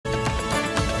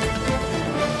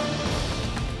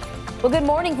Well, good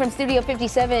morning from Studio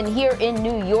 57 here in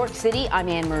New York City. I'm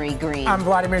Anne-Marie Green. I'm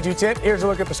Vladimir Duthiers. Here's a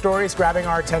look at the stories grabbing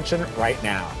our attention right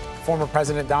now. Former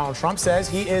President Donald Trump says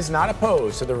he is not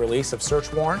opposed to the release of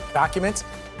search warrant documents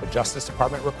the Justice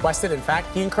Department requested. In fact,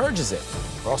 he encourages it.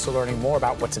 We're also learning more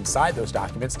about what's inside those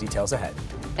documents. Details ahead.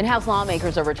 And House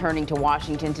lawmakers are returning to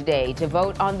Washington today to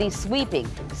vote on the sweeping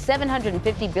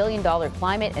 $750 billion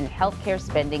climate and health care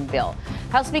spending bill.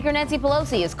 House Speaker Nancy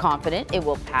Pelosi is confident it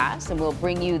will pass, and we'll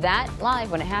bring you that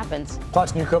live when it happens.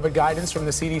 Plus, new COVID guidance from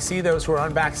the CDC. Those who are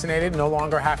unvaccinated no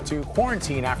longer have to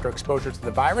quarantine after exposure to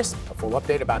the virus. A full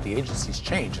update about the agency's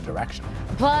change in direction.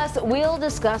 Plus, we'll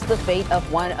discuss the fate of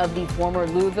one of the former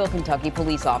Louisville, Kentucky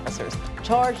police officers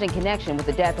charged in connection with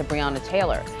the death of Breonna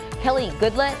Taylor. Kelly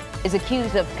Goodlett is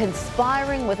accused of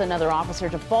conspiring with another officer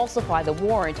to falsify the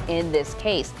warrant in this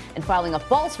case and filing a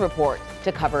false report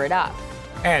to cover it up.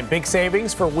 And big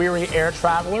savings for weary air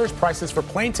travelers. Prices for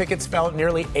plane tickets fell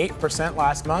nearly 8%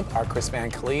 last month. Our Chris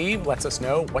Van Cleve lets us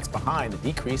know what's behind the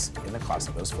decrease in the cost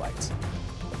of those flights.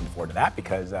 Looking forward to that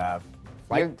because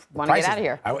you want to get out of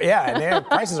here. Yeah, and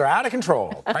prices are out of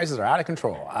control. Prices are out of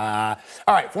control. All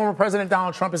right, former President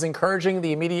Donald Trump is encouraging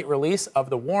the immediate release of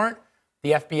the warrant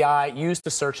the FBI used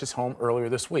to search his home earlier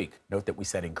this week. Note that we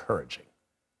said encouraging.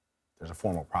 There's a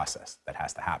formal process that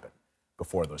has to happen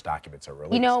before those documents are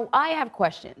released. You know, I have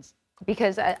questions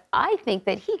because I think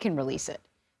that he can release it.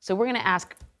 So we're going to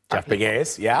ask Jeff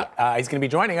Begayes. Yeah. He's going to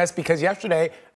be joining us because yesterday